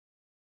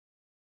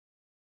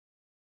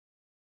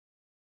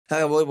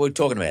We're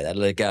talking about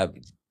that.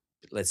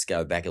 Let's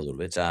go back a little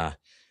bit.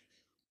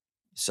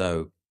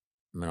 So,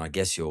 I mean, I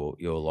guess your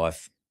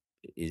life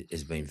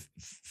has been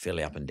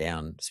fairly up and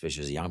down,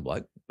 especially as a young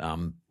bloke.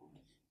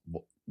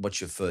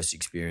 What's your first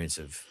experience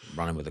of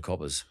running with the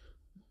coppers?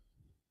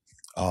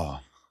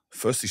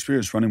 First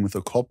experience running with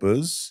the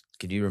coppers.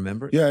 Can you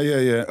remember it?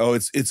 Yeah. Oh,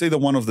 it's either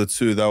one of the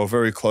two. They were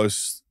very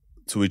close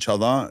to each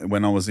other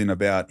when I was in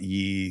about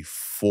year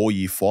 4,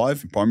 year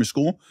 5 in primary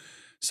school.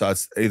 So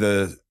it's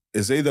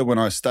either when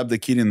I stabbed a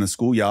kid in the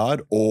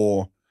schoolyard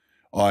or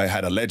I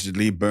had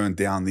allegedly burned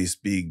down this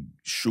big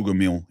sugar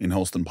mill in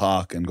Helston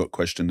Park and got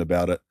questioned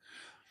about it.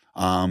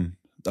 I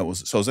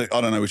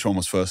don't know which one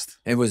was first.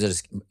 And was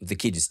it the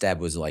kid you stabbed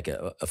was like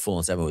a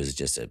full-on stab, or was it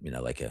just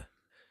like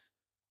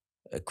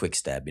a quick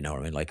stab? You know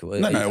what I mean? Like it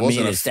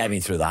wasn't a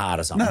stabbing through the heart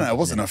or something. No, it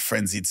wasn't a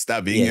frenzied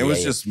stabbing. It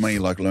was just me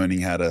like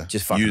learning how to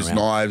use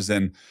knives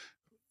and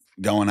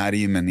going at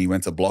him, and he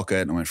went to block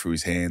it and I went through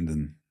his hand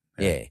and.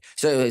 Yeah.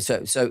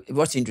 So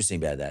what's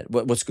interesting about that?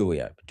 What school were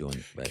you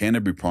doing?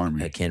 Canterbury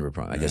Primary. Canterbury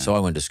Primary. Okay, so I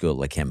went to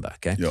school at Lakemba,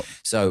 okay? Yep.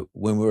 So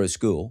when we were at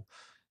school,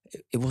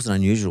 it wasn't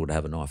unusual to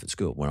have a knife at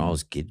school. When I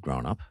was a kid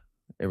growing up,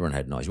 everyone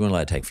had knives. You weren't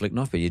allowed to take flick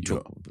knife, but you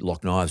took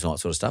lock knives and all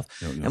that sort of stuff.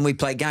 Yep. And we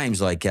played games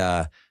like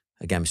a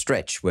game of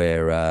stretch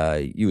where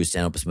you would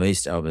stand opposite me,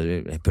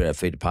 put our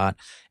feet apart,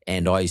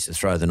 and I used to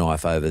throw the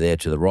knife over there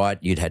to the right.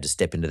 You'd had to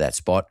step into that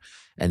spot,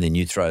 and then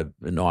you throw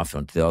the knife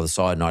onto the other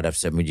side, and I'd have to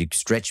say, well, you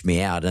stretch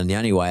me out, and the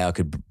only way I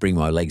could bring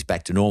my legs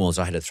back to normal is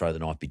I had to throw the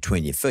knife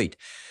between your feet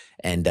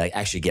and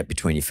actually get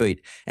between your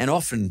feet. And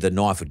often the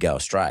knife would go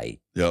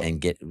astray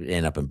and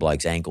end up in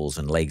blokes' ankles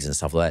and legs and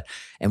stuff like that.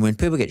 And when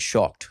people get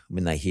shocked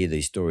when they hear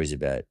these stories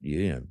about,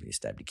 you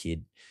stabbed a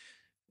kid,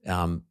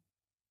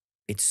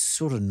 it's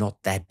sort of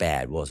not that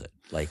bad, was it?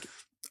 Like,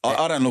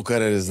 I don't look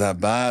at it as that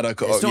bad.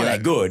 It's not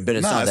that good, but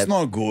it's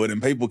not good.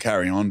 And people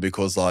carry on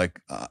because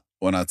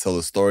when I tell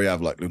the story, I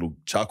have like little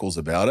chuckles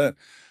about it.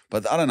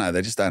 But I don't know,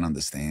 they just don't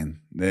understand.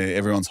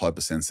 Everyone's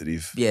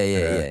hypersensitive.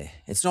 Yeah.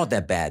 It's not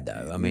that bad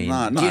though. I mean,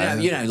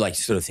 you don't like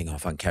sort of think,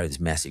 if I can carry this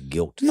massive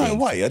guilt. No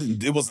way.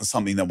 It wasn't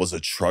something that was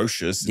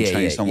atrocious and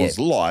changed someone's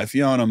life.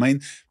 You know what I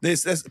mean?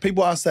 There's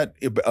people ask that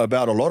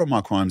about a lot of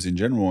my crimes in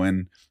general.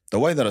 And the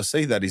way that I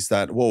see that is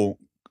that, well,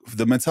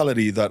 the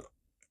mentality that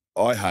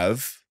I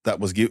have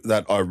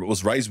that I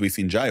was raised with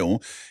in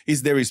jail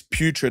is there is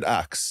putrid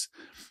acts.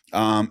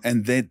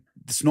 And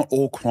it's not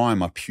all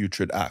crime are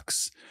putrid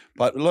acts.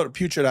 But a lot of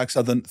putrid acts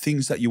are the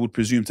things that you would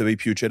presume to be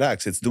putrid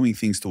acts. It's doing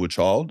things to a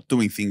child,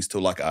 doing things to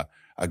like a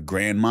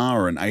grandma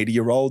or an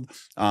 80-year-old,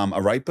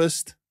 a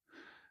rapist.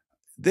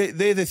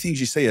 They're the things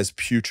you see as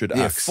putrid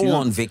acts.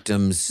 Full-on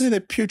victims.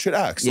 They're putrid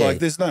acts. Yeah. Like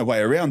there's no way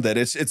around that.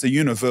 It's a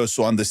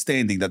universal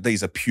understanding that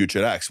these are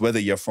putrid acts, whether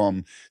you're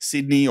from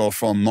Sydney or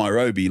from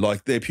Nairobi,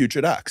 like they're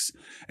putrid acts.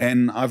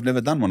 And I've never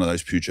done one of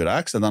those putrid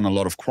acts. I've done a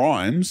lot of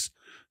crimes.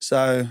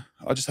 So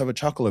I just have a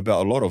chuckle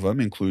about a lot of them,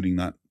 including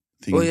that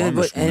thing.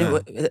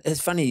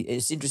 It's funny.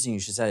 It's interesting you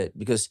should say it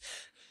because,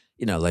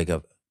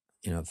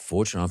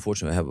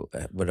 unfortunately,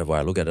 whatever way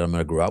I look at it,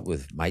 I grew up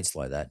with mates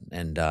like that.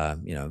 And,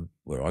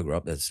 where I grew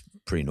up, that's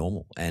pretty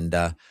normal. And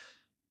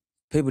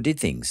people did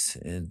things.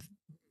 And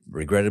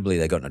regrettably,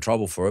 they got into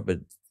trouble for it, but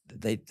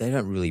they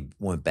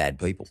weren't bad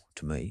people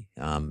to me.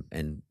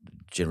 And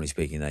generally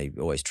speaking, they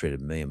always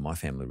treated me and my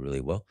family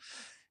really well.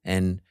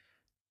 And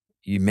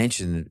you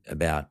mentioned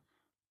about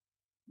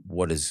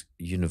what is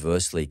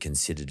universally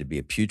considered to be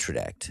a putrid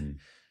act. Mm.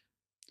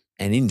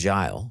 And in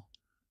jail,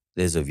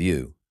 there's a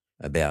view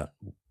about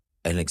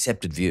an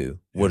accepted view,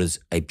 what is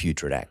a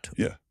putrid act.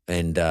 Yeah.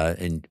 And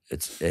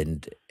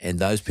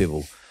those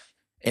people,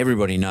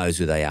 everybody knows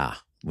who they are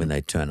when they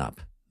turn up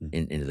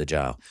into the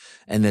jail.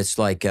 And it's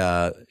like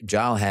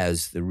jail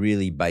has the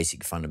really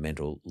basic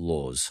fundamental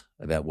laws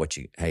about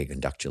how you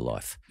conduct your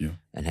life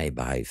and how you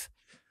behave.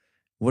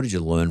 What did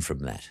you learn from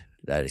that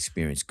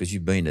experience? Because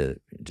you've been to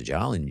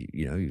jail and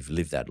you've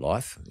lived that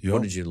life. Yep.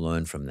 What did you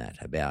learn from that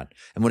about,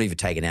 and what have you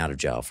taken out of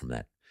jail from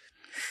that?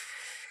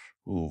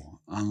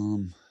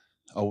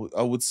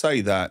 I would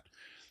say that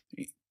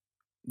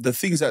the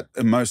things that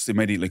most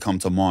immediately come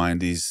to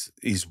mind is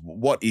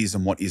what is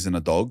and what isn't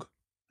a dog,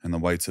 and the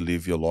way to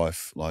live your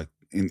life, like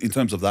in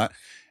terms of that.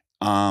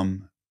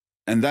 And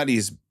that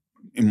is,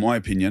 in my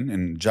opinion,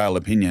 in jail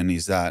opinion,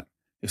 is that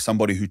if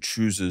somebody who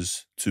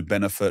chooses to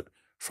benefit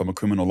from a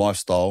criminal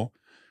lifestyle,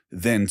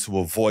 then to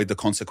avoid the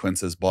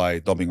consequences by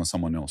dobbing on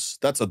someone else,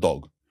 that's a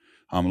dog.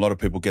 A lot of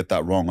people get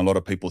that wrong. A lot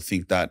of people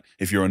think that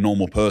if you're a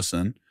normal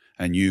person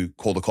and you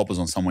call the coppers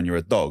on someone, you're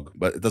a dog,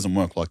 but it doesn't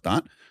work like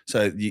that.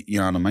 So you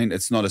know what I mean?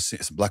 It's not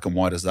as black and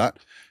white as that.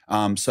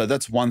 So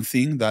that's one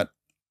thing that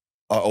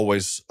I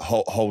always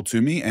hold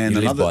to me. And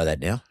you live by that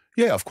now?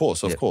 Yeah, of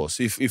course, of course.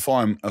 If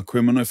I'm a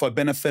criminal, if I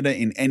benefit it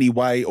in any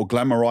way or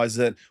glamorize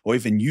it or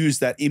even use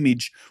that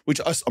image, which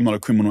I'm not a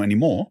criminal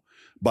anymore,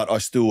 but I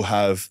still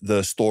have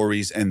the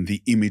stories and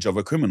the image of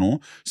a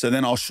criminal. So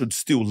then I should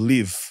still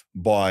live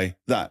by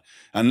that.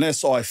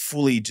 Unless I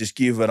fully just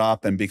give it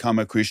up and become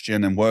a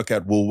Christian and work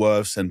at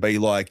Woolworths and be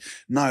like,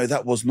 no,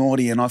 that was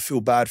naughty and I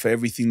feel bad for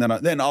everything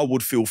then I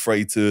would feel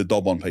free to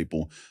dob on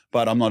people.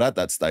 But I'm not at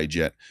that stage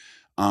yet.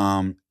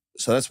 So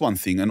that's one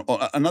thing. And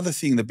another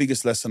thing, the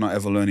biggest lesson I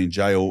ever learned in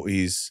jail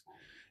is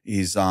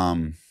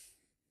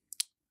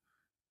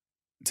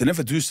to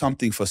never do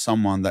something for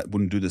someone that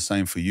wouldn't do the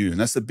same for you. And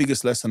that's the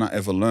biggest lesson I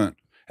ever learned.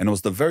 And it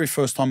was the very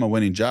first time I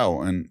went in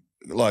jail. And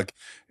like,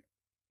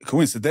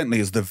 coincidentally,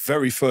 it was the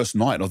very first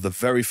night of the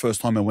very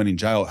first time I went in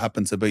jail. It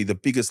happened to be the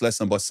biggest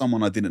lesson by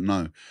someone I didn't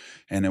know.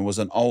 And it was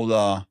an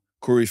older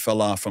Koori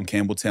fella from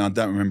Campbelltown.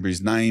 Don't remember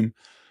his name.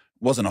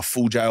 Wasn't a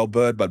full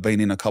jailbird, but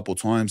been in a couple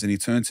of times. And he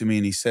turned to me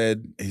and he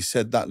said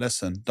that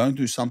lesson, don't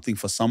do something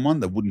for someone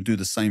that wouldn't do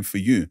the same for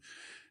you.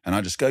 And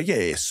I just go,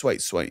 yeah,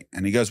 sweet.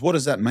 And he goes, what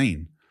does that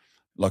mean?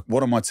 Like,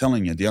 what am I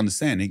telling you? Do you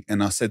understand?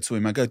 And I said to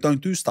him, I go,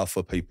 don't do stuff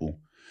for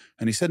people.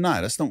 And he said,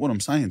 no, that's not what I'm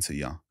saying to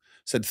you. I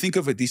said, think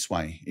of it this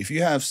way. If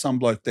you have some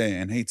bloke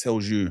there and he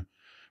tells you,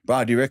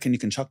 bro, do you reckon you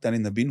can chuck that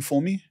in the bin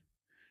for me?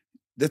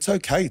 That's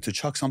okay to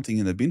chuck something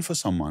in the bin for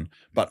someone.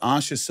 But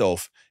ask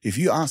yourself, if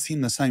you asked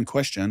him the same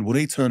question, would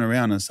he turn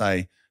around and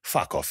say,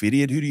 fuck off,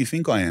 idiot, who do you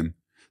think I am?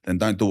 Then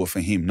don't do it for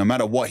him, no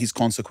matter what his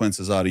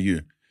consequences are to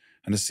you.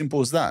 And as simple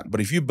as that. But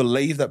if you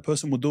believe that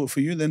person will do it for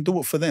you, then do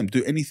it for them.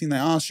 Do anything they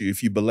ask you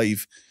if you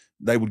believe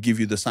they would give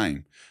you the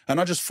same. And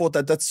I just thought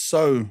that that's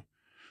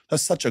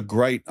such a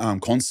great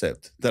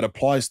concept that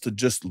applies to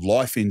just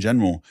life in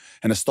general.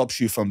 And it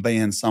stops you from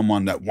being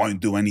someone that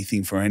won't do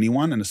anything for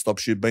anyone, and it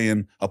stops you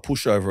being a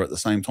pushover at the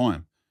same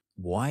time.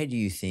 Why do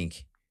you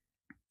think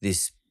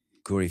this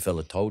Koori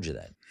fella told you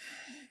that?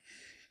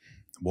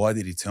 Why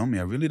did he tell me?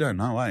 I really don't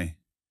know, I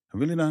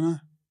really don't know.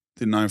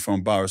 Didn't know him from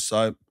a bar of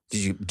soap.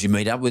 Did you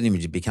meet up with him?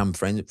 Did you become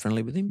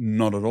friendly with him?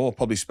 Not at all.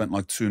 Probably spent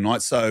like 2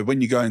 nights. So when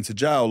you go into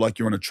jail, like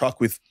you're on a truck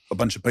with a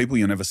bunch of people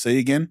you'll never see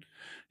again.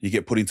 You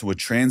get put into a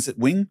transit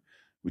wing,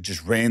 which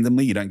is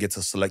randomly. You don't get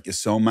to select your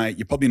cellmate.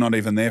 You're probably not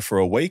even there for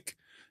a week.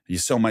 Your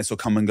cellmates will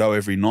come and go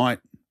every night.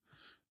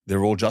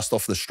 They're all just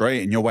off the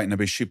street and you're waiting to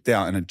be shipped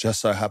out. And it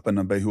just so happened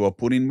to be who I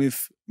put in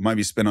with.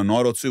 Maybe spent a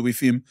night or 2 with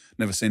him.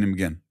 Never seen him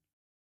again.